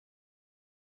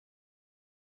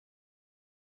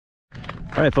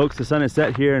All right, folks, the sun is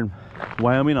set here in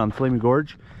Wyoming on Flaming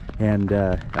Gorge, and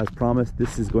as promised,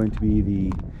 this is going to be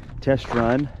the test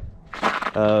run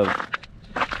of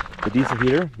the diesel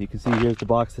heater. You can see here's the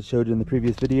box that showed you in the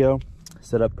previous video,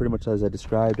 set up pretty much as I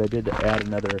described. I did add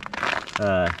another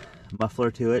muffler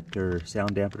to it, or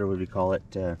sound dampener, what do we call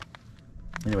it.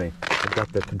 Anyway, I've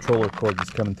got the controller cord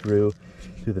just coming through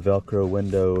the Velcro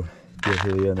window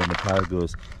here, and then the power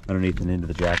goes underneath and into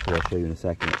the jack, that I'll show you in a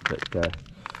second. But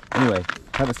anyway,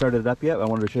 haven't started it up yet. I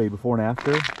wanted to show you before and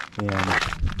after, and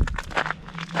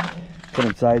come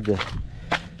inside the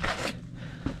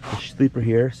sleeper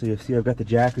here. So you'll see I've got the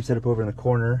jacker set up over in the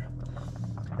corner,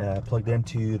 plugged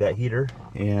into that heater,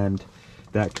 and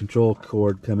that control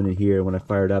cord coming in here. When I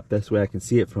fire it up, this way I can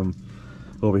see it from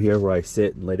over here where I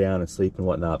sit and lay down and sleep and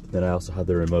whatnot. But then I also have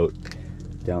the remote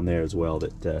down there as well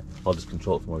that I'll just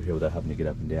control it from over here without having to get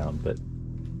up and down.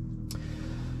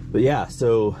 But yeah,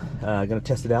 so I'm gonna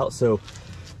test it out. So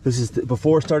this is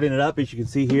before starting it up. As you can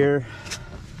see here,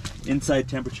 inside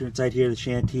temperature inside here, the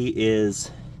shanty is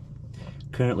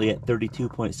currently at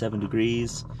 32.7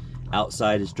 degrees.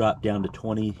 Outside is dropped down to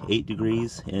 28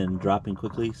 degrees and dropping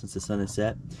quickly since the sun is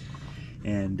set.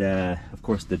 And of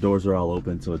course the doors are all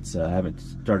open, so it's I haven't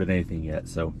started anything yet.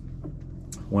 So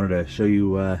wanted to show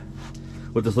you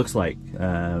what this looks like,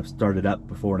 started up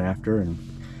before and after, and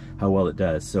how well it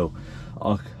does. So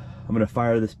I'm gonna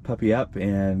fire this puppy up,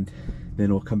 and then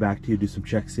we'll come back to you, do some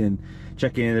check in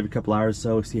every couple hours or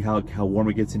so, see how warm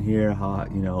it gets in here, how,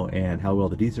 you know, and how well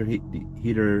the diesel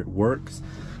heater works.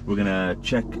 We're gonna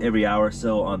check every hour or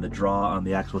so on the draw on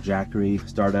the actual jackery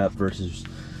startup versus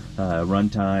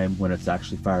runtime when it's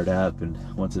actually fired up, and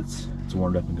once it's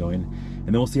warmed up and going, and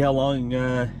then we'll see how long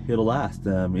it'll last.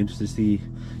 I'm interested to see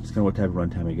just kind of what type of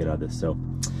runtime I get out of this. So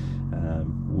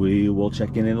we will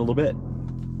check in a little bit.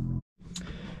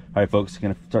 All right, folks,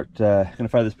 gonna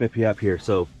fire this baby up here.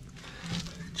 So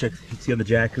check, you can see on the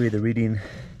jackery the reading,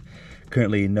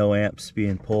 currently no amps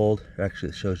being pulled. Actually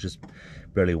it shows just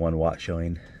barely 1 watt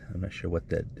showing. I'm not sure what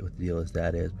the deal is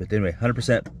that is, but anyway,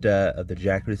 100% of the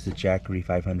jackery. This is jackery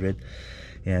 500,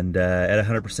 and at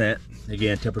 100%,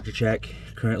 again, temperature check,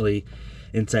 currently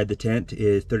inside the tent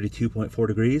is 32.4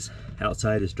 degrees.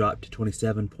 Outside is dropped to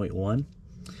 27.1,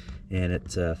 and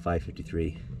it's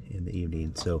 5:53 in the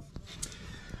evening. So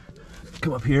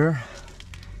come up here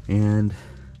and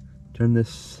turn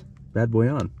this bad boy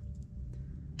on.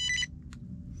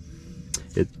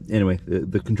 Anyway,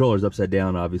 the controller's upside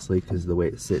down, obviously, because of the way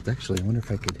it sits. Actually, I wonder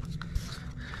if I could.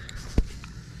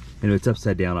 Anyway, it's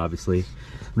upside down, obviously.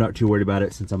 I'm not too worried about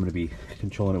it since I'm going to be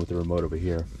controlling it with the remote over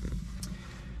here.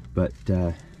 But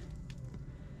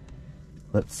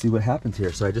let's see what happens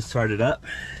here. So I just started up,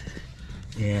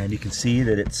 and you can see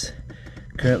that it's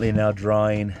currently now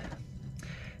drawing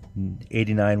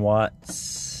 89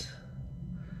 watts,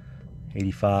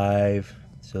 85.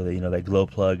 So that, you know, that glow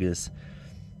plug is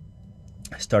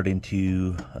starting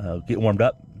to get warmed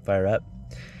up, fire up,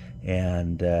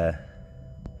 and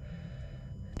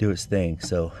do its thing.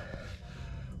 So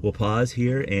we'll pause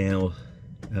here, and we'll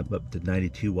have up to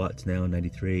 92 watts now,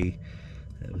 93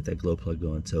 with that glow plug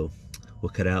going. So we'll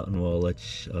cut out, and we'll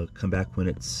I'll come back when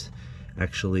it's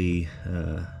actually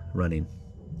running.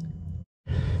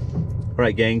 All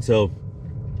right, gang, so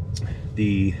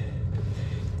the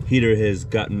heater has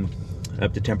gotten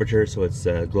up to temperature, so its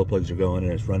glow plugs are going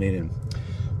and it's running, and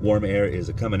warm air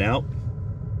is coming out.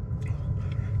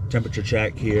 Temperature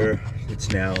check here,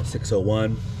 it's now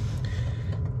 6:01.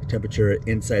 Temperature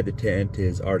inside the tent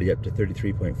is already up to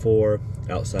 33.4.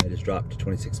 Outside is dropped to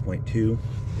 26.2.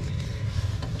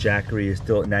 Jackery is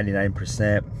still at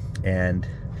 99%, and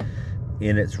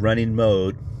in its running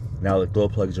mode, now the glow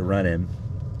plugs are running,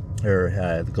 or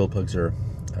the glow plugs are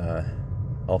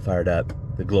all fired up.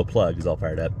 The glow plug is all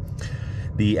fired up.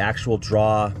 The actual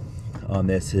draw on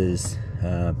this is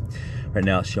right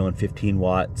now it's showing 15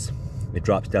 watts. It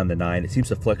drops down to 9. It seems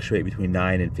to fluctuate between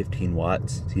 9 and 15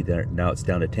 watts. See there, now it's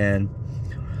down to 10.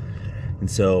 And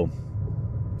so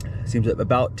it seems that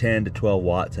about 10 to 12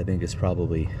 watts, I think, is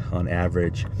probably on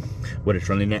average what it's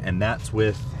running at. And that's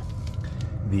with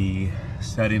the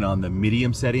setting on the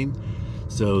medium setting.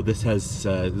 So this has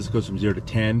this goes from 0 to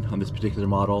 10 on this particular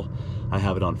model. I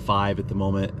have it on 5 at the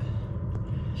moment.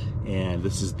 And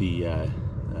this is the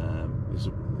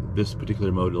this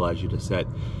particular mode allows you to set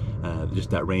just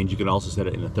that range. You can also set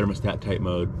it in a thermostat type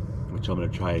mode, which I'm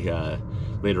going to try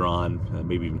later on,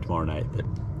 maybe even tomorrow night. But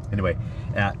anyway,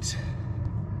 at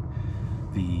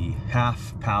the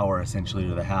half power, essentially,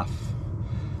 or the half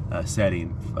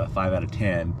setting, 5 out of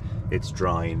 10, it's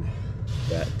drawing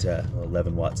that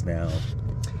 11 watts now.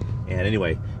 And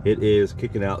anyway, it is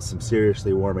kicking out some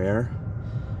seriously warm air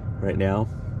right now.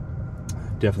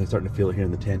 Definitely starting to feel it here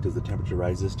in the tent as the temperature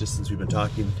rises. Just since we've been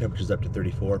talking, the temperature's up to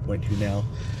 34.2 now.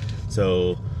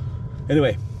 So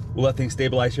anyway, we'll let things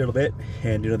stabilize here a little bit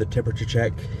and do another temperature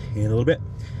check in a little bit.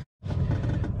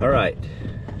 All right,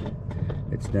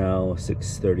 it's now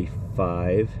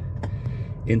 6:35.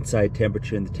 Inside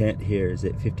temperature in the tent here is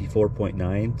at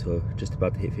 54.9, so just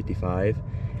about to hit 55.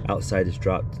 Outside has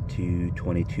dropped to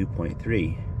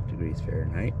 22.3 degrees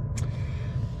Fahrenheit.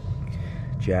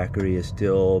 Jackery is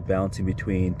still bouncing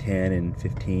between 10 and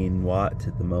 15 watts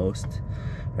at the most.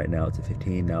 Right now it's at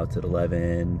 15, now it's at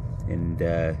 11, and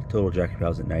total Jackery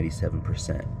power is at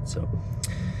 97%. So,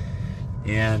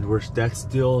 and that's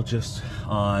still just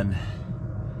on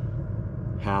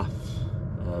half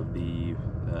of the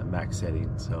max setting.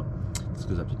 So this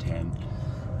goes up to 10.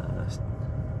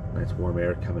 Nice warm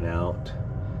air coming out.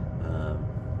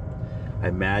 I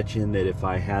imagine that if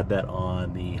I had that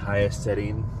on the highest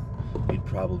setting, we'd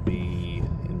probably be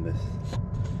in the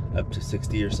up to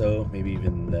 60 or so, maybe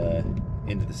even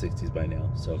into the 60s by now.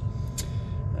 So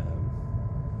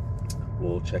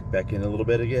we'll check back in a little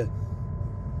bit again.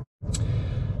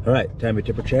 All right, time to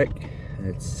temperature check.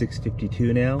 It's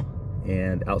 6:52 now,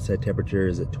 and outside temperature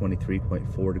is at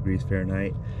 23.4 degrees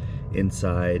Fahrenheit.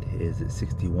 Inside is at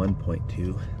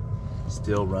 61.2.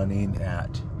 Still running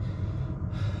at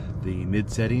the mid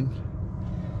setting,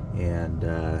 and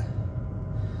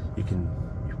you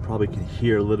probably can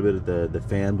hear a little bit of the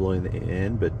fan blowing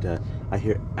in, but I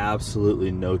hear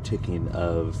absolutely no ticking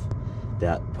of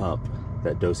that pump,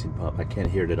 that dosing pump. I can't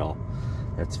hear it at all.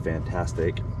 That's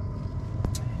fantastic.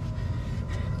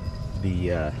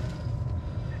 The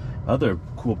other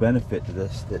cool benefit to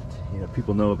this that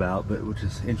people know about, but which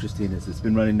is interesting, is it's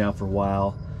been running now for a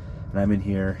while, and I'm in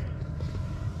here.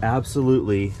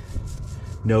 Absolutely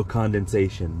no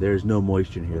condensation. There's no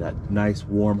moisture in here. That nice,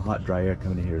 warm, hot, dry air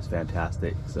coming in here is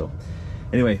fantastic. So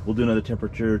anyway, we'll do another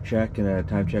temperature check and a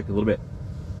time check in a little bit.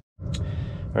 All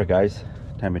right, guys,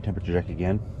 time and temperature check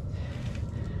again.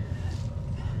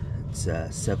 It's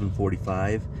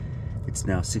 7:45. It's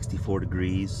now 64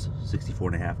 degrees,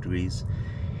 64.5 degrees.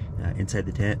 Inside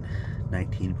the tent,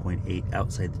 19.8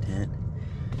 outside the tent.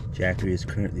 Jackery is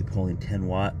currently pulling 10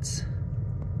 watts.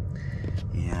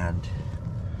 And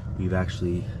we've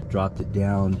actually dropped it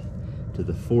down to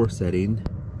the 4 setting.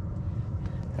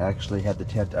 I actually had the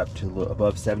tent up to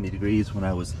above 70 degrees when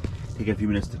I was taking a few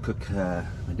minutes to cook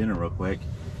my dinner real quick,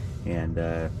 and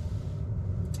it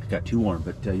got too warm.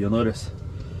 But you'll notice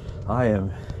I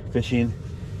am fishing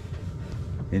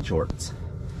in shorts.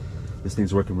 This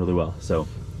thing's working really well. So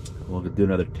we'll do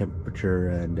another temperature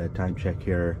and time check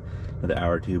here, another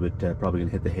hour or two, but probably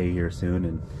gonna hit the hay here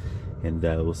soon, and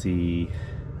we'll see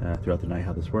throughout the night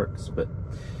how this works. But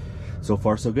so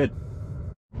far so good.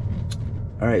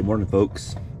 All right, morning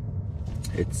folks.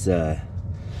 It's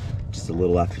just a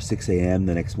little after 6 a.m.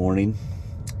 the next morning,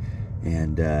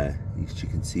 and as you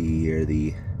can see here,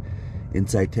 the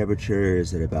inside temperature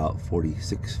is at about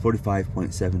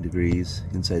 45.7 degrees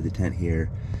inside the tent here,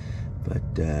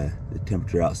 but the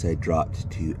temperature outside dropped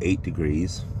to 8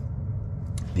 degrees.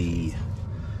 The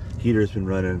heater has been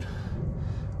running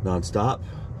non-stop.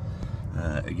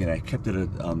 Again, I kept it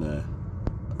on the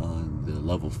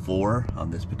level 4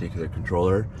 on this particular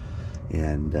controller,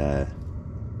 and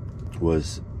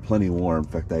was plenty warm. In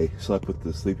fact, I slept with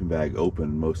the sleeping bag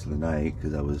open most of the night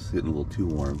because I was getting a little too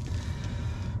warm.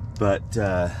 But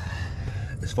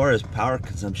as far as power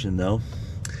consumption though,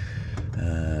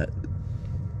 the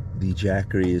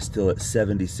Jackery is still at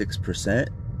 76%.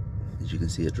 As you can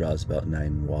see, it draws about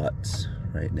 9 watts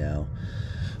right now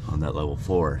on that level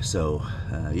 4. So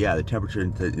yeah, the temperature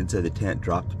inside the tent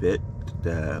dropped a bit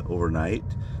overnight,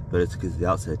 but it's because the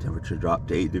outside temperature dropped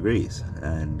to 8 degrees.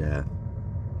 And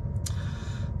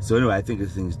so anyway, I think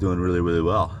this thing's doing really, really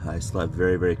well. I slept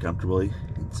very, very comfortably,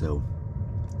 and so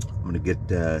I'm gonna get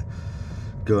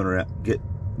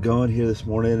going here this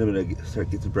morning. I'm gonna start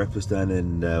getting some breakfast done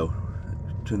and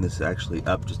turn this actually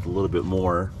up just a little bit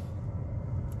more,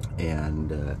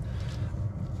 and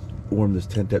warm this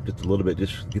tent up just a little bit,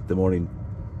 just get the morning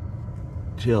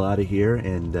chill out of here,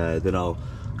 and then I'll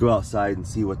go outside and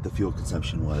see what the fuel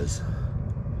consumption was.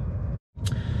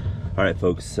 All right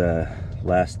folks,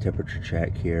 last temperature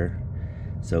check here.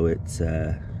 So it's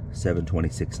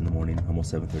 7:26 in the morning,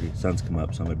 almost 7:30. Sun's come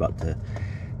up, so I'm about to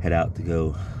head out to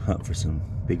go hunt for some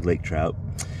big lake trout.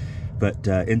 But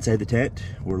inside the tent,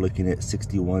 we're looking at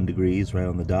 61 degrees right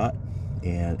on the dot,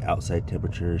 and outside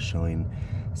temperature is showing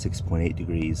 6.8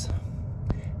 degrees,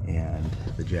 and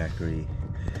the Jackery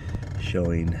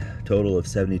showing total of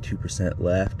 72%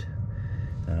 left.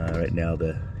 Right now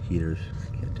the heater's,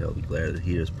 can't tell the glare, the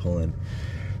heater's pulling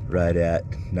right at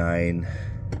 9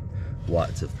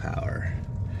 watts of power.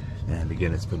 And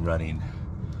again, it's been running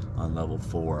on level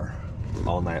 4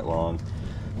 all night long.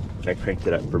 I cranked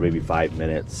it up for maybe 5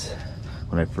 minutes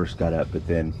when I first got up, but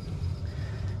then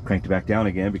cranked it back down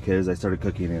again because I started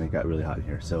cooking and it got really hot in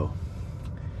here. So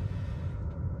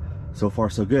far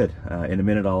so good. In a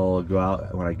minute I'll go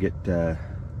out when I get the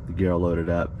gear all loaded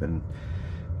up and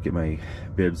get my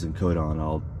bibs and coat on.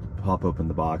 I'll pop open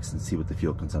the box and see what the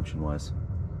fuel consumption was.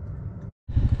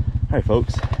 Alright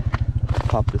folks, let's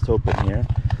pop this open here.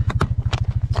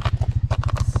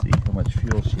 Let's see how much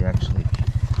fuel she actually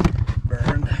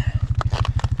burned.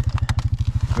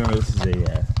 Remember, this is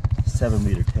a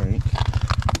 7-liter tank,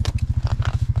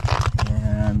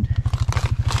 and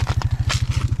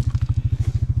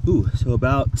so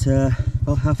about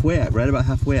halfway, right about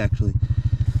halfway actually.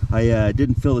 I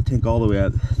didn't fill the tank all the way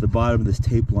up. The bottom of this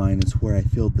tape line is where I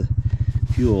filled the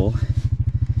fuel,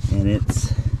 and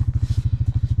it's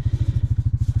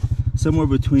somewhere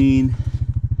between,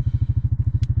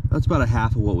 that's about a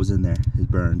half of what was in there is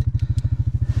burned.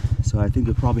 So I think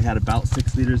it probably had about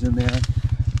 6 liters in there.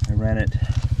 I ran it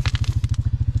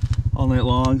all night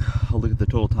long. I'll look at the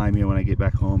total time here when I get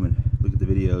back home and look at the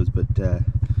videos, but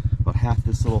about half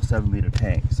this little 7-liter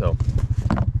tank. So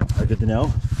good to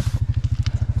know,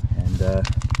 and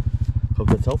hope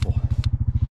that's helpful.